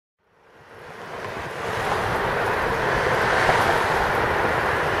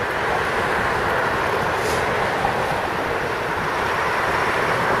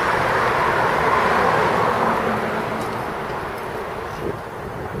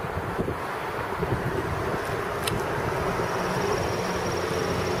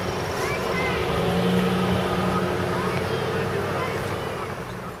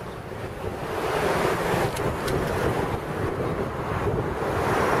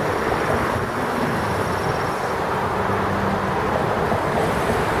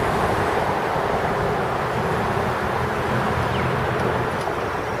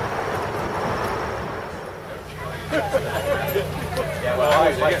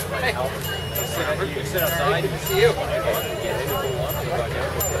Sit outside. See you.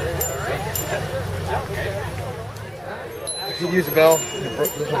 You could use a bell.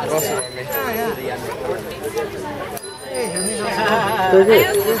 This one busted on me. Oh, yeah. Hey, Very I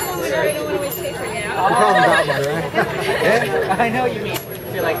also just want to right away with paper now. I'm talking about one, right? Yeah. I know what you mean.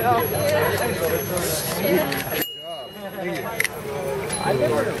 You're like, oh.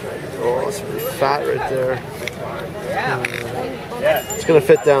 Oh, it's really fat right there. Yeah. It's gonna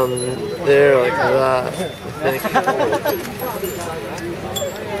fit down there like that, I think.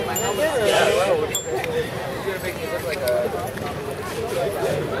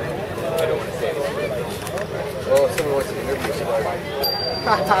 Well, if someone wants to interview somebody,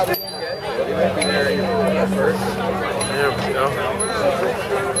 they might be there first. There we go.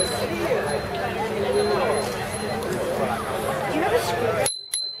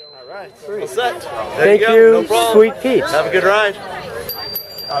 Alright, all set. Thank you, No problem. sweet peeps. Have a good ride.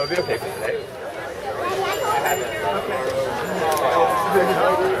 I'll be okay for today.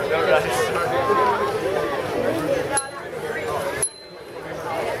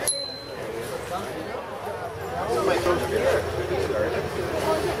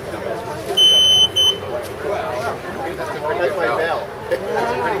 That's my bell.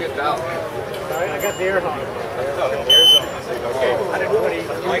 That's a pretty good bell. I got the air horn. Oh, there's okay. I didn't know what he. Oh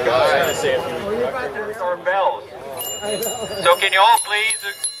my God, I was gonna say a few. Our bells. So can you all please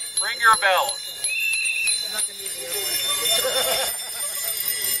ring your bells?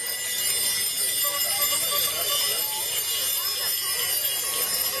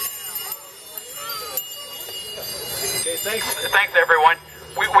 Okay, Thanks everyone.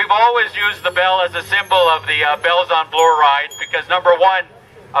 We've always used the bell as a symbol of the Bells on Bloor ride because number one,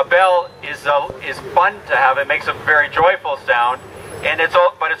 a bell is fun to have. It makes a very joyful sound, and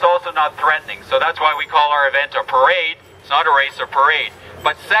but it's also not threatening. So that's why we call our event a parade. It's not a race or parade.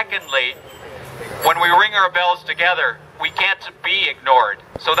 But secondly, when we ring our bells together, we can't be ignored.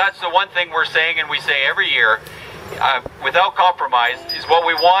 So that's the one thing we're saying, and we say every year, without compromise, is what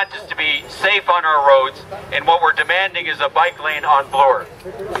we want is to be safe on our roads, and what we're demanding is a bike lane on Bloor.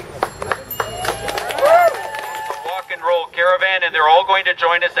 Walk and roll caravan, and they're all going to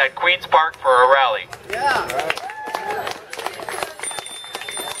join us at Queen's Park for a rally.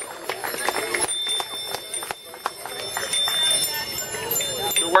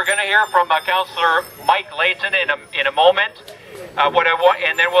 We're going to hear from Councillor Mike Layton in a moment.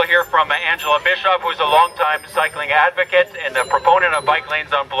 And then we'll hear from Angela Bishop, who's a longtime cycling advocate and a proponent of bike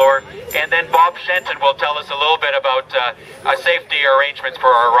lanes on Bloor. And then Bob Shenton will tell us a little bit about safety arrangements for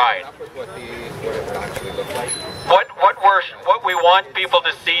our ride. What we want people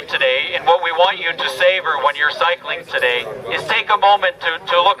to see today, and what we want you to savor when you're cycling today, is take a moment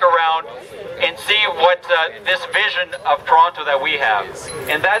to look around and see what this vision of Toronto that we have.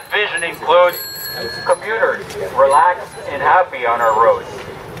 And that vision includes commuters relaxed and happy on our roads.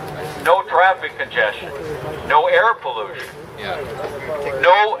 No traffic congestion. No air pollution.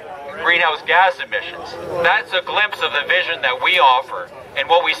 No greenhouse gas emissions. That's a glimpse of the vision that we offer. And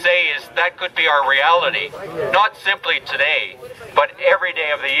what we say is that could be our reality, not simply today, but every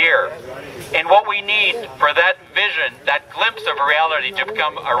day of the year. And what we need for that vision, that glimpse of reality to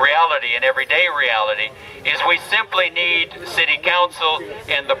become a reality, an everyday reality, is we simply need City Council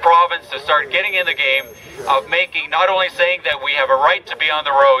and the province to start getting in the game of making, not only saying that we have a right to be on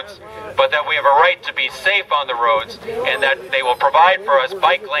the roads, but that we have a right to be safe on the roads, and that they will provide for us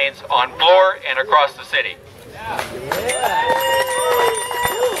bike lanes on Bloor and across the city.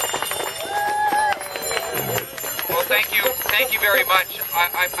 Well, thank you very much.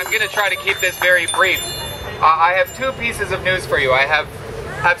 I'm going to try to keep this very brief. I have two pieces of news for you. I have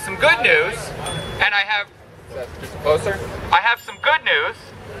some good news, and I have... Just closer? I have some good news,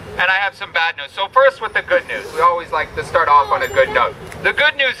 and I have some bad news. So first with the good news. We always like to start off on a good note. The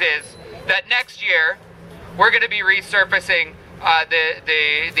good news is that next year, we're going to be resurfacing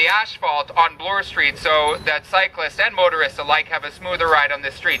the asphalt on Bloor Street so that cyclists and motorists alike have a smoother ride on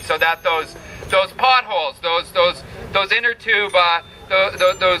the street, so that those potholes, those inner tube,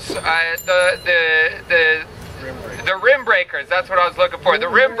 the rim breakers, that's what I was looking for. The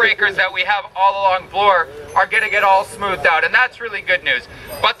rim breakers that we have all along Bloor are going to get all smoothed out, and that's really good news.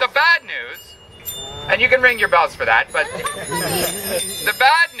 But the bad news, and you can ring your bells for that, but the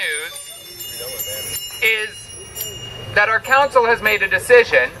bad news is that our council has made a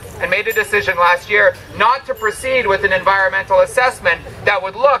decision, and made a decision last year, not to proceed with an environmental assessment that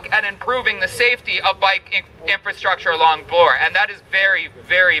would look at improving the safety of bike infrastructure along Bloor, and that is very,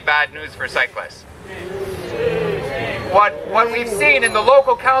 very bad news for cyclists. What we've seen in the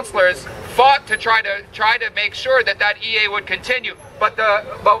local councillors fought to try to make sure that that EA would continue. But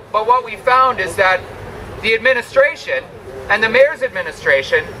what we found is that the administration and the mayor's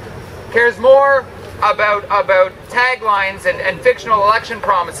administration cares more about taglines and fictional election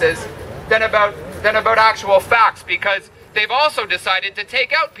promises than about actual facts, because they've also decided to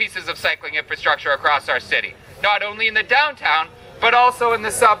take out pieces of cycling infrastructure across our city, not only in the downtown, but also in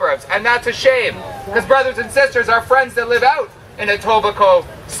the suburbs. And that's a shame, because brothers and sisters, our friends that live out in Etobicoke,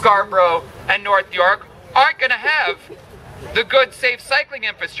 Scarborough, and North York aren't going to have the good, safe cycling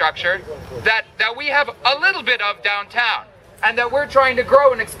infrastructure that we have a little bit of downtown, and that we're trying to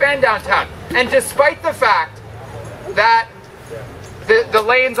grow and expand downtown. And despite the fact that the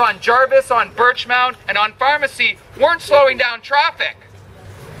lanes on Jarvis, on Birchmount, and on Pharmacy weren't slowing down traffic,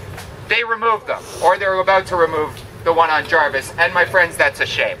 they removed them, or they're about to remove the one on Jarvis. And my friends, that's a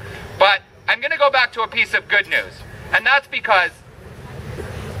shame. But I'm going to go back to a piece of good news, and that's because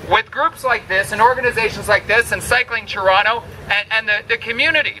with groups like this and organizations like this and Cycling Toronto and the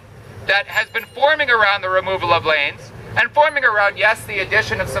community that has been forming around the removal of lanes and forming around, yes, the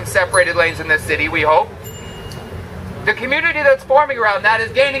addition of some separated lanes in this city, we hope, the community that's forming around that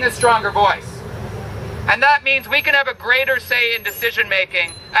is gaining a stronger voice. And that means we can have a greater say in decision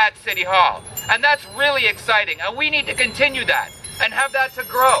making at City Hall. And that's really exciting. And we need to continue that and have that to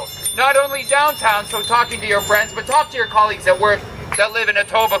grow. Not only downtown, so talking to your friends, but talk to your colleagues that live in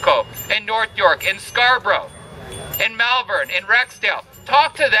Etobicoke, in North York, in Scarborough, in Malvern, in Rexdale.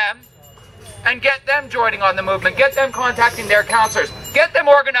 Talk to them and get them joining on the movement. Get them contacting their councillors. Get them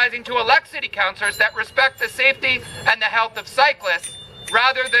organizing to elect city councillors that respect the safety and the health of cyclists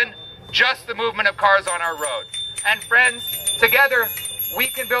rather than just the movement of cars on our road. And friends, together we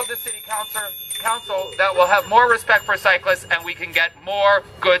can build a city council that will have more respect for cyclists, and we can get more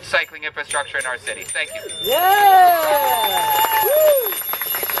good cycling infrastructure in our city. Thank you. Yeah!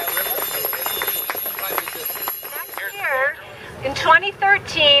 Next year, in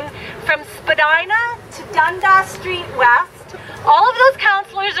 2013, from Spadina to Dundas Street West, all of those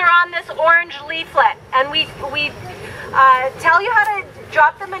councillors are on this orange leaflet, and we tell you how to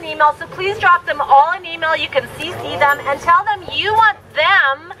drop them an email, so please drop them all an email. You can CC them and tell them you want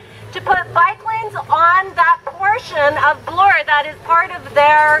them to put bike lanes on that portion of Bloor that is part of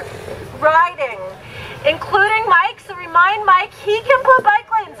their riding, including Mike. So remind Mike he can put bike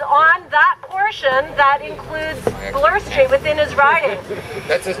lanes on that portion that includes Bloor Street within his riding.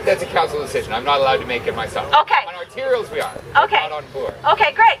 That's a council decision. I'm not allowed to make it myself. Okay. On arterials we are. Okay. Not on Bloor.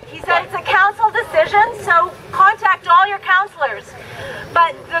 Okay, great. He said it's a council decision, so contact all your councillors.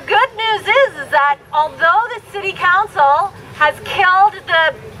 But the good news is that although the city council has killed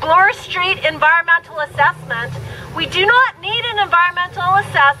the Bloor Street environmental assessment, we do not need an environmental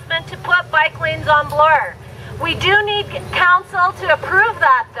assessment to put bike lanes on Bloor. We do need council to approve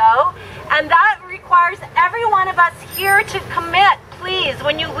that though, and that requires every one of us here to commit, please,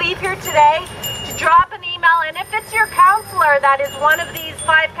 when you leave here today, to drop an email. And if it's your councillor that is one of these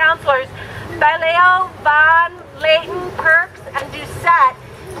 5 councillors, Baleo, Van, Layton, Perks, and Doucette,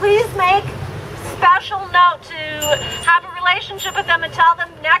 please make special note to have a relationship with them and tell them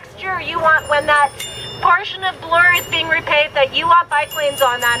next year you want, when that portion of Bloor is being repaved, that you want bike lanes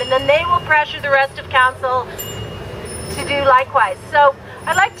on that, and then they will pressure the rest of council to do likewise. So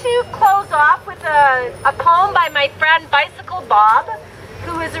I'd like to close off with a poem by my friend Bicycle Bob,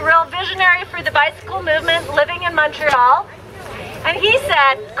 who is a real visionary for the bicycle movement living in Montreal. And he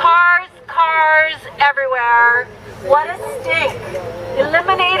said, cars, cars everywhere, what a stink.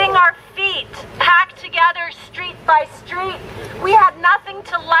 Eliminating our feet, packed together street by street. We had nothing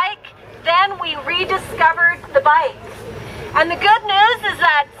to like, then we rediscovered the bike. And the good news is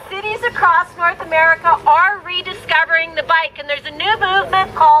that cities across North America are rediscovering the bike, and there's a new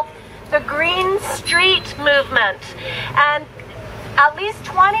movement called the Green Street Movement. And at least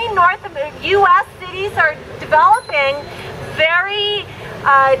 20 U.S. cities are developing very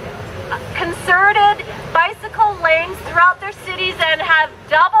concerted bicycle lanes throughout their cities and have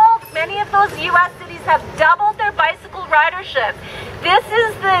doubled, many of those U.S. cities have doubled their bicycle ridership. This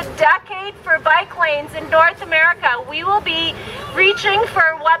is the decade for bike lanes in North America. We will be reaching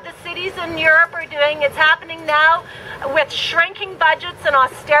for what the cities in Europe are doing. It's happening now with shrinking budgets and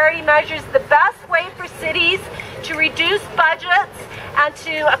austerity measures. The best way for cities to reduce budgets and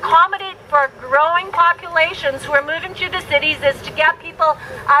to accommodate for growing populations who are moving through the cities is to get people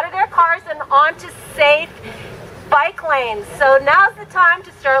out of their cars and onto safe bike lanes. So now's the time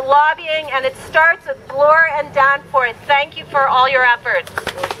to start lobbying, and it starts with Bloor and Danforth. Thank you for all your efforts.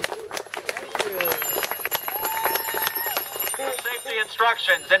 Safety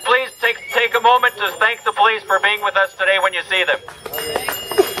instructions, and please take a moment to thank the police for being with us today when you see them.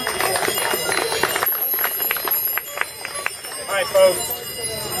 Hi, folks.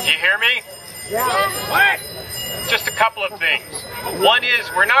 Do you hear me? Yeah. What? Just a couple of things. One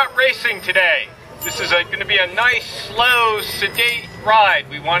is we're not racing today. This is going to be a nice, slow, sedate ride.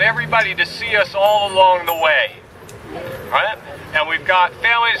 We want everybody to see us all along the way. Right? And we've got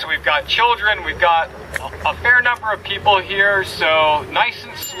families, we've got children, we've got a fair number of people here, so nice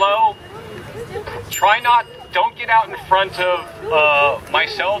and slow. Don't get out in front of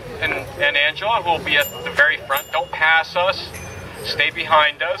myself and Angela, who will be at the very front. Don't pass us. Stay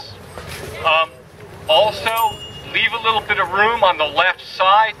behind us. Also, leave a little bit of room on the left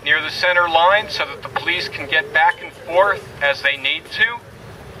side near the center line so that the police can get back and forth as they need to.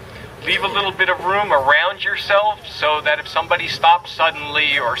 Leave a little bit of room around yourself so that if somebody stops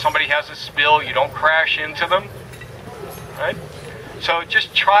suddenly or somebody has a spill, you don't crash into them. Right? So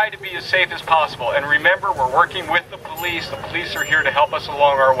just try to be as safe as possible. And remember, we're working with the police. The police are here to help us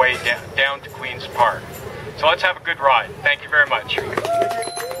along our way down to Queen's Park. So let's have a good ride. Thank you very much.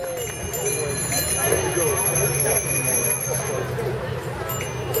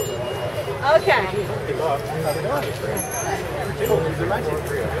 Okay.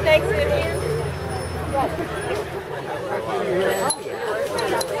 Thanks, Vivian.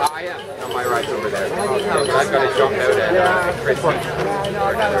 I am. On my right over there. I've got to jump out at Chris or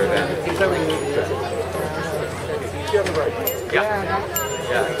another event. Yeah.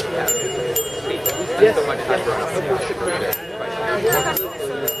 Yes. So much time for us.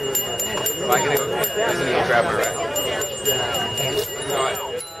 Am I going to go grab my ride?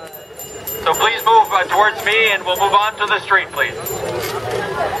 So please move towards me and we'll move on to the street, please.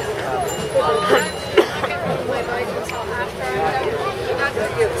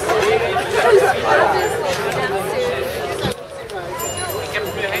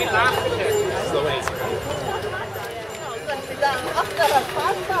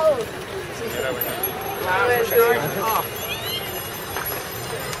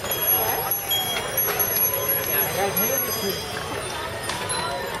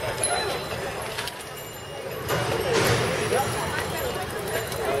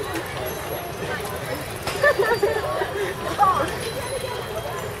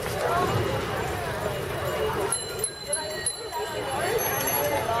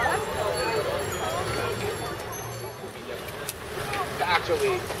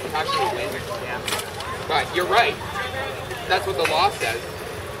 Actually laser cam. But you're right. That's what the law says.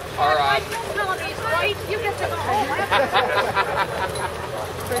 Our You get to go home.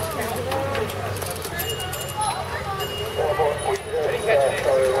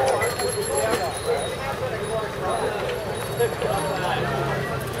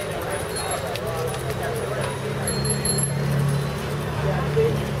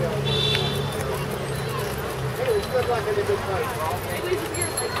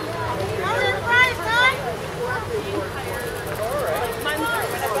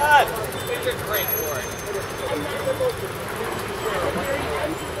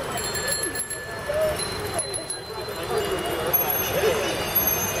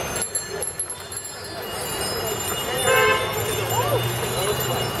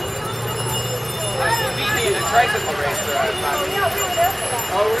 tricycle race